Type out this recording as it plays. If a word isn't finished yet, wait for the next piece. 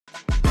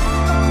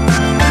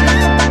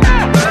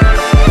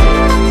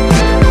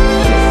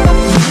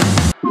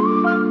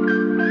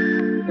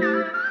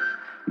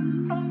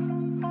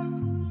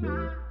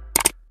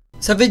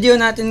Sa video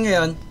natin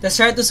ngayon, let's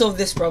try to solve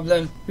this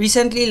problem.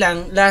 Recently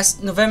lang,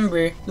 last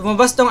November,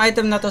 lumabas tong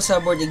item na to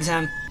sa board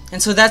exam. And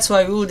so that's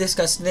why we will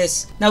discuss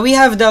this. Now we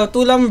have the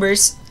two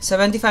lumbers,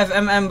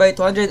 75mm by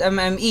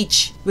 200mm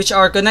each, which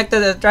are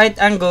connected at right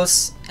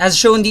angles as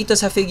shown dito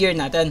sa figure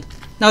natin.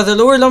 Now the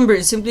lower lumber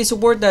is simply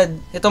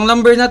supported. Itong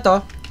lumber na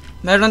to,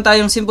 meron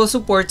tayong simple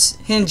supports,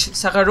 hinge,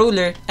 saka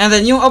roller. And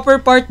then yung upper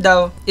part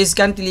daw is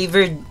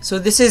cantilevered. So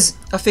this is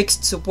a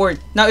fixed support.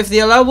 Now if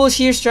the allowable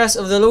shear stress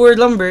of the lower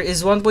lumber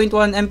is 1.1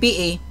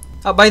 MPa,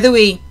 by the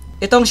way,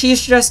 itong shear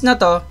stress na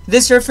to,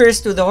 this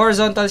refers to the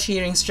horizontal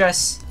shearing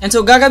stress. And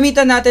so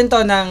gagamitan natin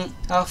to ng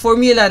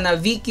formula na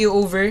VQ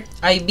over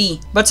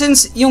IB. But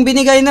since yung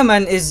binigay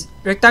naman is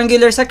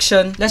rectangular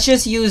section, let's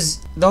just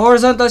use the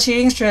horizontal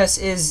shearing stress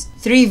is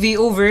 3V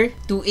over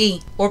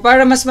 2A. Or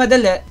para mas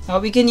madali,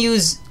 we can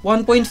use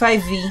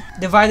 1.5V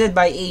divided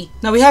by A.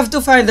 Now we have to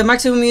find the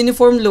maximum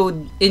uniform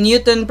load in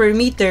Newton per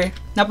meter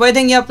na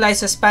pwedeng i-apply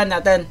sa span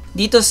natin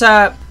dito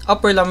sa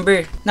upper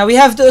lumber. Now we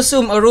have to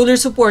assume a roller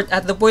support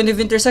at the point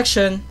of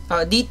intersection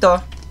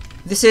dito.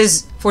 This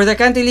is for the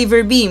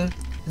cantilever beam.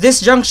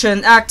 This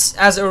junction acts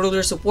as a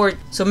roller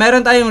support. So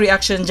meron tayong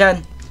reaction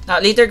dyan.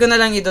 Later ko na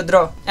lang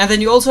i-draw. And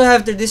then you also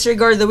have to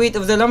disregard the weight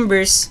of the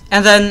lumbers.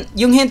 And then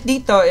yung hint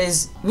dito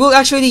is we'll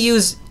actually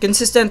use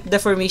consistent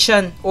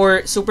deformation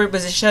or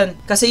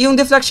superposition. Kasi yung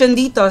deflection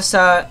dito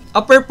sa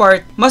upper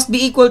part must be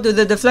equal to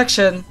the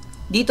deflection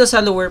dito sa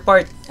lower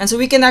part. And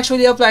so we can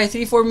actually apply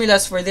three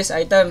formulas for this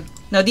item.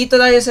 Now dito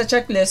tayo sa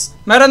checklist,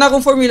 meron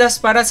akong formulas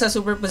para sa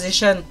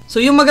superposition. So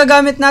yung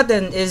magagamit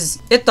natin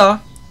is ito,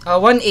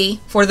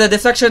 1A for the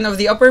deflection of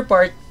the upper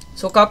part.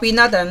 So copy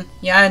natin,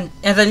 yan.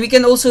 And then we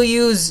can also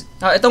use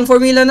itong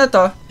formula na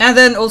to. And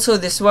then also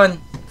this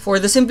one. For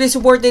the simply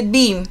supported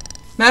beam,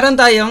 meron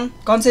tayong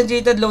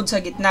concentrated load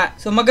sa gitna.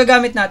 So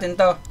magagamit natin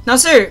to.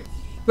 Now sir,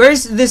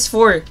 where's this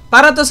for?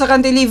 Para to sa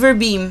cantilever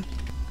beam,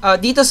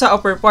 dito sa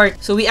upper part.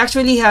 So we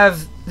actually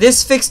have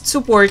this fixed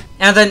support,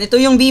 and then ito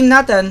yung beam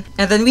natin,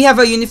 and then we have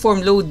a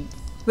uniform load,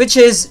 which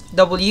is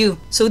W.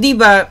 So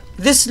diba,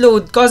 this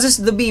load causes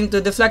the beam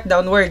to deflect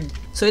downward.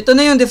 So ito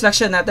na yung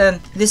deflection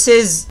natin. This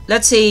is,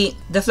 let's say,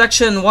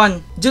 deflection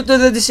 1 due to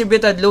the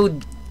distributed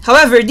load.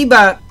 However,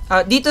 diba,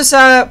 dito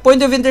sa point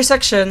of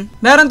intersection,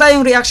 meron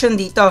tayong reaction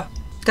dito.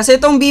 Kasi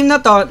itong beam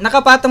na to,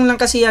 nakapatong lang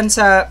kasi yan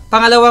sa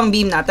pangalawang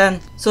beam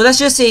natin. So let's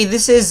just say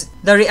this is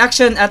the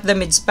reaction at the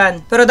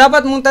midspan. Pero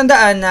dapat mong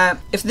tandaan na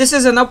if this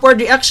is an upward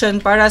reaction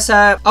para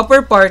sa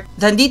upper part,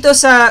 then dito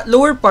sa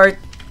lower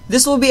part,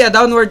 this will be a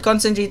downward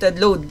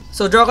concentrated load.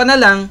 So draw ka na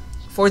lang,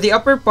 for the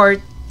upper part,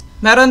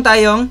 meron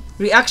tayong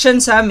reaction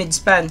sa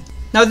midspan.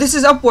 Now this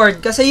is upward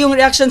kasi yung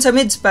reaction sa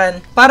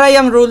midspan, para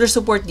yung roller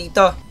support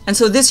dito. And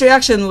so this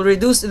reaction will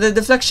reduce the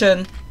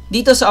deflection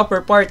dito sa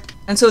upper part.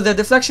 And so the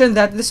deflection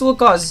that this will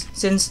cause,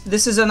 since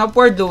this is an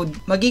upward load,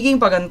 magiging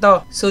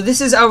paganto. So this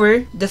is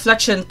our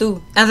deflection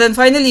 2. And then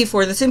finally,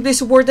 for the simply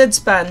supported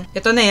span,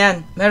 ito na yan.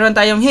 Meron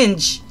tayong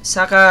hinge,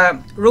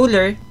 saka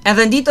roller. And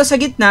then dito sa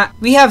gitna,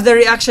 we have the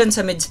reaction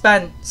sa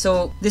midspan.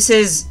 So this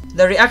is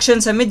the reaction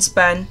sa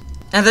midspan.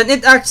 And then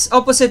it acts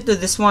opposite to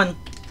this one.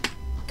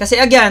 Kasi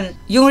again,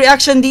 yung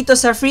reaction dito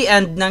sa free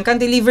end ng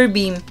cantilever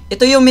beam,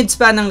 ito yung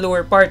midspan ng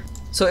lower part.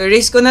 So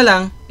erase ko na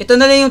lang, ito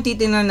na lang yung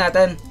titingnan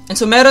natin. And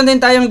so meron din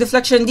tayong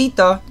deflection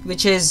dito,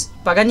 which is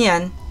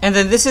paganyan. And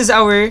then this is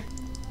our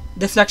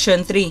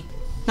deflection 3.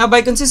 Now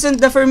by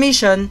consistent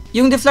deformation,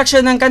 yung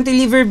deflection ng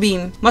cantilever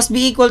beam must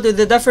be equal to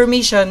the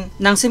deformation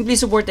ng simply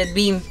supported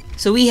beam.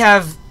 So we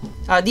have,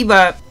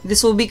 diba,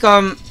 this will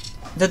become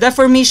the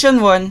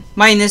deformation 1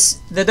 minus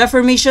the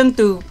deformation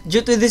 2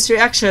 due to this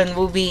reaction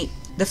will be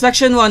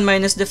deflection 1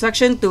 minus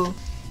deflection 2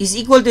 is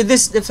equal to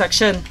this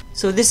deflection.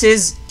 So this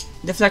is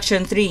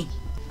deflection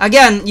 3.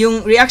 Again,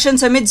 yung reaction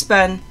sa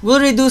midspan will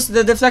reduce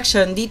the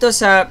deflection dito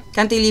sa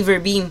cantilever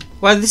beam,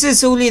 while this is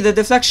solely the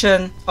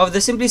deflection of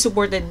the simply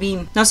supported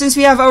beam. Now since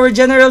we have our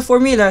general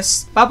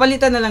formulas,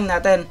 papalitan na lang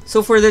natin. So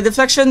for the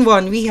deflection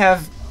 1, we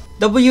have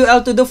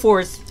WL to the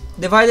 4th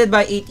divided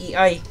by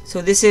 8EI.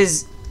 So this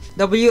is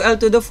WL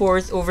to the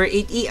 4th over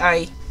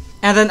 8EI.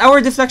 And then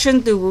our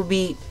deflection 2 will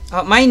be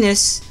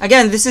minus,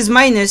 again this is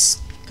minus,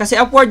 kasi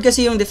upward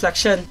kasi yung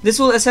deflection. This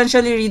will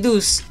essentially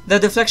reduce the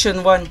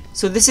deflection 1.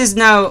 So this is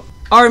now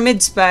our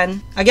midspan.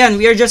 Again,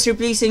 we are just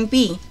replacing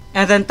P.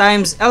 And then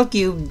times L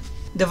cubed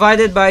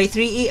divided by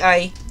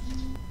 3EI.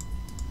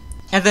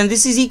 And then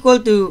this is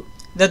equal to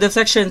the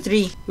deflection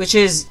 3, which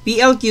is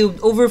PL cubed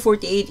over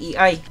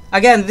 48EI.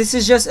 Again, this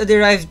is just a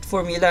derived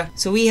formula.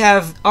 So we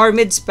have our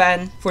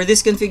midspan for this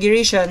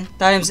configuration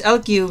times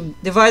L cubed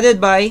divided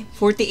by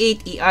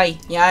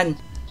 48EI. Yan.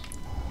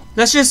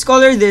 Let's just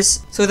color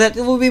this so that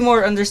it will be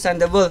more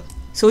understandable.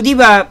 So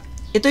diba,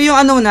 ito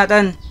yung ano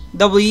natin,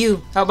 W.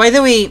 By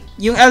the way,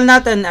 yung L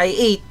natin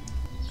ay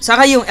 8.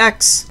 Saka yung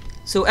X.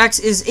 So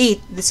X is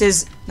 8. This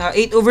is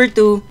 8 over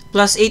 2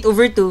 plus 8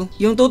 over 2.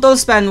 Yung total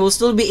span will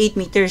still be 8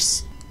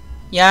 meters.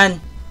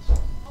 Yan.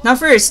 Now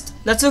first,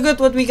 let's look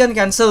at what we can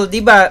cancel.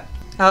 Diba,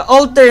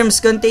 all terms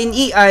contain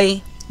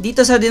EI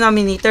dito sa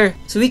denominator.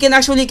 So we can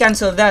actually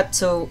cancel that.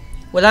 So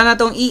wala na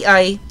tong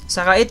EI.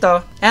 saka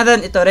ito, and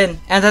then ito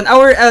rin. And then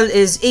our L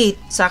is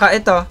 8, saka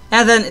ito,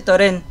 and then ito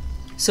rin.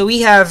 So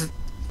we have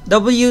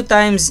W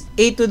times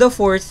 8 to the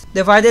 4th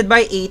divided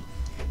by 8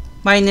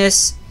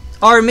 minus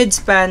our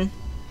midspan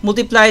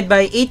multiplied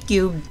by 8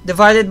 cubed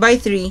divided by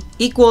 3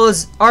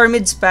 equals our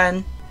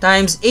midspan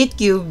times 8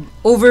 cubed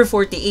over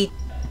 48.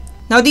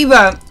 Now,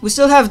 diba, we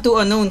still have two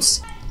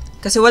unknowns.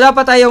 Kasi wala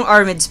pa tayong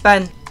our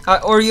midspan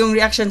or yung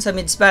reaction sa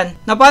midspan.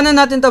 Na paano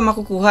natin to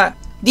makukuha?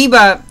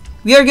 Diba,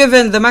 we are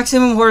given the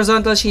maximum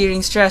horizontal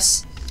shearing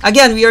stress.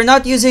 Again, we are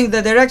not using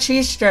the direct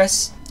shear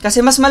stress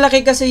kasi mas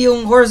malaki kasi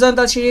yung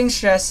horizontal shearing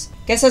stress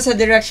kesa sa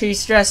direct shear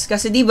stress.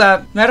 Kasi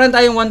diba, meron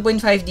tayong 1.5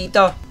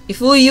 dito.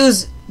 If we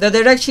use the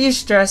direct shear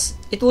stress,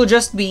 it will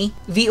just be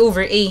V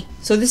over A.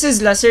 So this is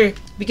lesser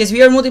because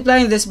we are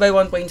multiplying this by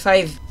 1.5.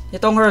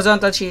 Itong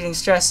horizontal shearing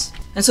stress.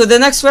 And so the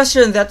next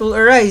question that will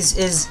arise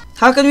is,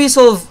 how can we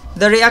solve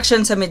the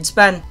reaction sa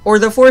midspan or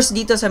the force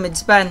dito sa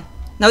midspan?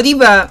 Now,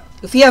 diba,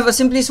 if we have a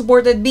simply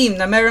supported beam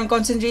na mayroong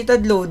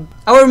concentrated load,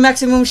 our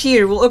maximum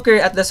shear will occur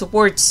at the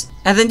supports.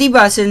 And then,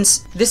 diba,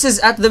 since this is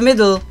at the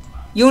middle,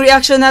 yung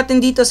reaction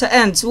natin dito sa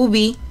ends will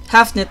be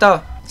half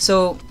nito.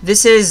 So,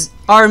 this is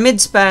our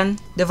midspan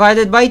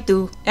divided by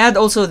 2 and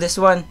also this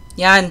one.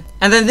 Yan.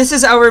 And then, this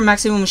is our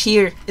maximum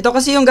shear. Ito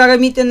kasi yung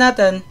gagamitin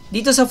natin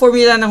dito sa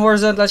formula ng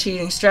horizontal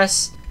shearing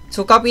stress.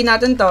 So, copy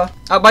natin to.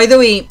 By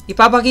the way,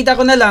 ipapakita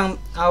ko na lang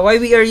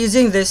why we are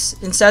using this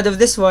instead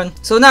of this one.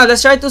 So, now,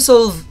 let's try to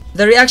solve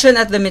the reaction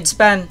at the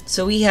midspan.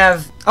 So, we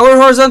have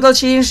our horizontal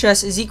shearing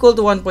stress is equal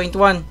to 1.1.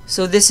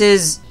 So, this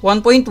is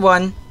 1.1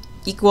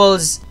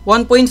 equals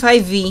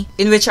 1.5V,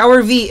 in which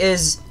our V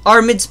is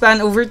our midspan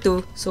over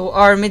 2. So,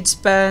 our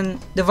midspan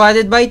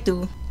divided by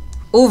 2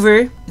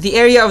 over the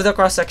area of the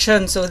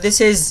cross-section. So, this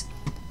is,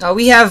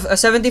 we have a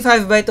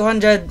 75 by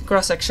 200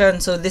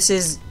 cross-section. So, this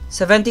is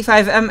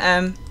 75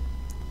 mm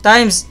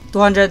times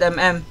 200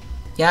 mm.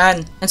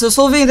 Yan. And so,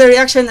 solving the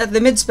reaction at the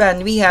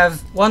midspan, we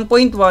have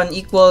 1.1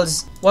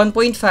 equals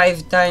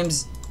 1.5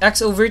 times x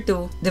over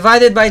 2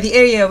 divided by the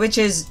area, which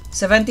is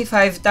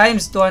 75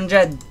 times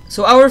 200.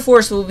 So, our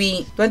force will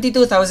be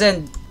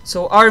 22,000.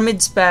 So, our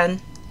midspan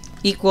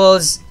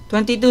equals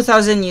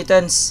 22,000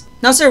 newtons.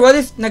 Now, sir, what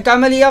if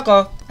nagkamali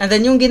ako and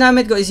then yung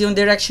ginamit ko is yung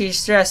direct shear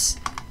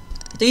stress?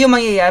 Ito yung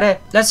mangyayari.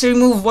 Let's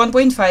remove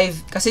 1.5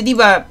 kasi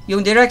diba,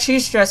 yung direct shear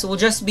stress will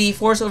just be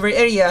force over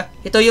area.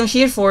 Ito yung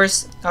shear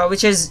force,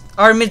 which is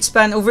our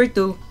midspan over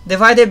 2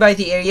 divided by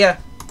the area.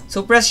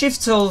 So, press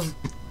shift solve.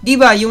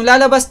 Diba, yung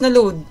lalabas na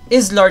load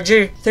is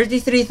larger,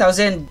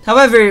 33,000.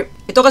 However,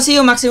 ito kasi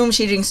yung maximum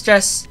shearing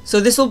stress. So,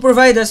 this will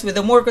provide us with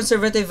a more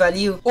conservative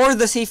value or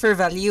the safer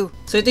value.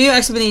 So, ito yung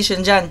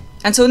explanation dyan.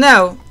 And so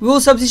now, we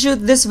will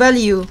substitute this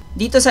value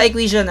dito sa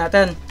equation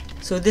natin.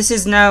 So, this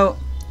is now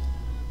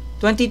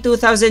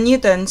 22,000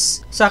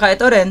 newtons. Saka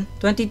ito rin,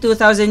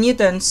 22,000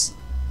 newtons.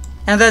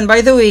 And then,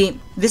 by the way,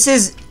 this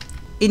is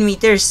in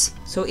meters.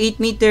 So,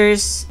 8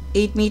 meters,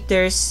 8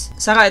 meters.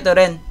 Saka ito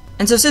rin.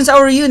 And so, since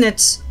our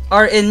units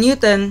are in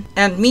Newton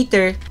and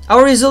meter,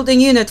 our resulting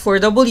unit for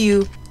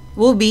W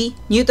will be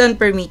Newton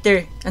per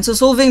meter. And so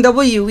solving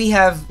W, we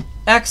have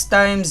x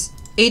times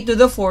 8 to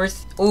the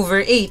 4th over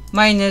 8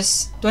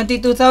 minus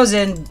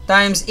 22,000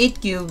 times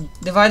 8 cubed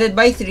divided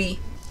by 3.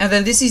 And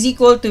then this is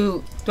equal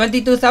to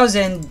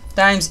 22,000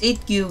 times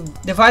 8 cubed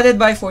divided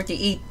by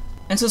 48.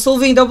 And so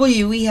solving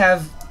W, we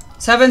have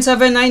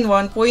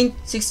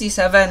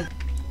 7791.67.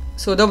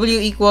 So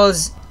W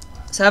equals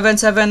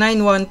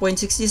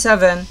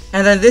 7791.67,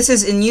 and then this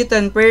is in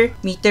Newton per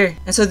meter.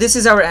 And so this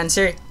is our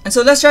answer. And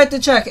so let's try to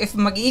check if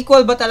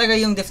mag-equal ba talaga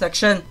yung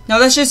deflection. Now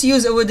let's just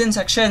use a wooden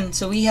section.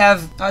 So we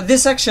have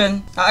this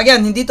section.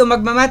 Again, hindi to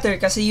magmamatter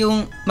kasi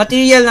yung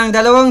material ng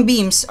dalawang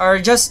beams are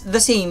just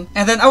the same.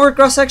 And then our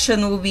cross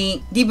section will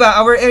be, diba,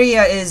 our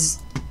area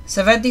is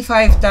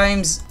 75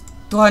 times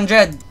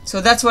 200. So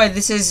that's why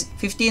this is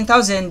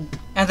 15,000.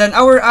 And then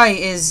our I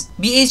is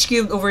BH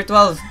cubed over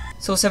 12.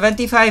 So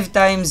 75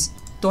 times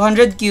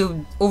 200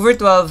 cubed over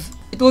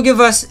 12, it will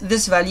give us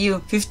this value,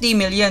 50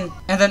 million.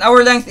 And then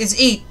our length is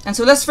 8. And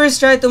so let's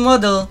first try to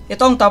model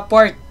itong top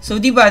part. So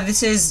diba,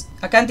 this is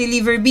a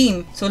cantilever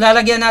beam. So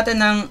lalagyan natin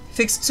ng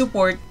fixed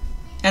support.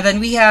 And then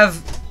we have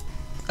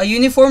a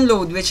uniform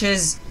load, which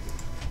is,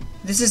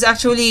 this is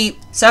actually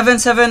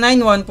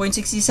 7791.67.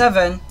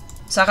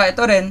 Saka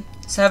ito rin,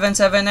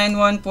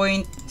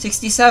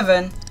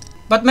 7791.67.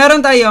 But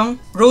meron tayong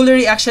roller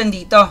reaction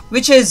dito,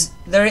 which is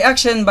the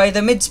reaction by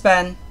the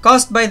midspan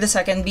caused by the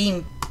second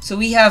beam.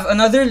 So we have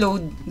another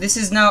load. This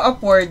is now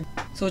upward.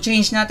 So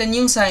change natin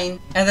yung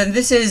sign. And then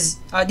this is,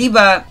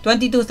 diba,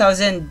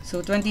 22,000.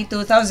 So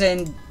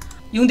 22,000.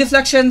 Yung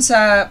deflection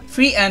sa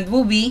free end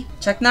will be,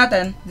 check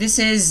natin,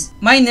 this is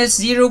minus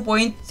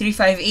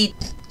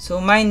 0.358. So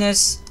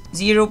minus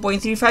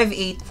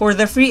 0.358 for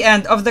the free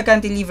end of the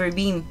cantilever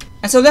beam.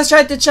 And so let's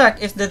try to check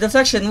if the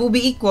deflection will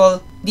be equal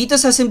dito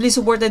sa simply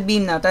supported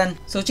beam natin.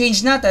 So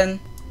change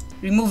natin,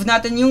 remove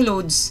natin yung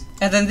loads,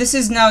 and then this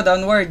is now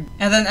downward.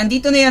 And then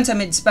andito na yan sa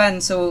midspan.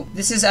 So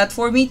this is at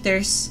 4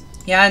 meters.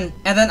 Yan.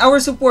 And then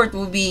our support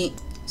will be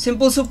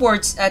simple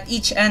supports at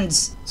each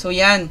ends. So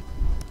yan.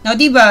 Now,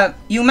 diba,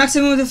 yung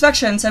maximum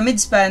deflection sa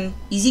midspan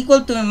is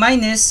equal to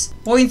minus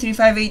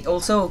 0.358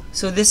 also.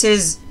 So, this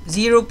is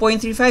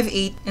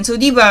 0.358. And so,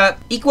 diba,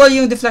 equal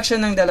yung deflection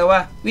ng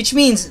dalawa. Which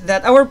means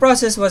that our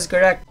process was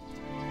correct.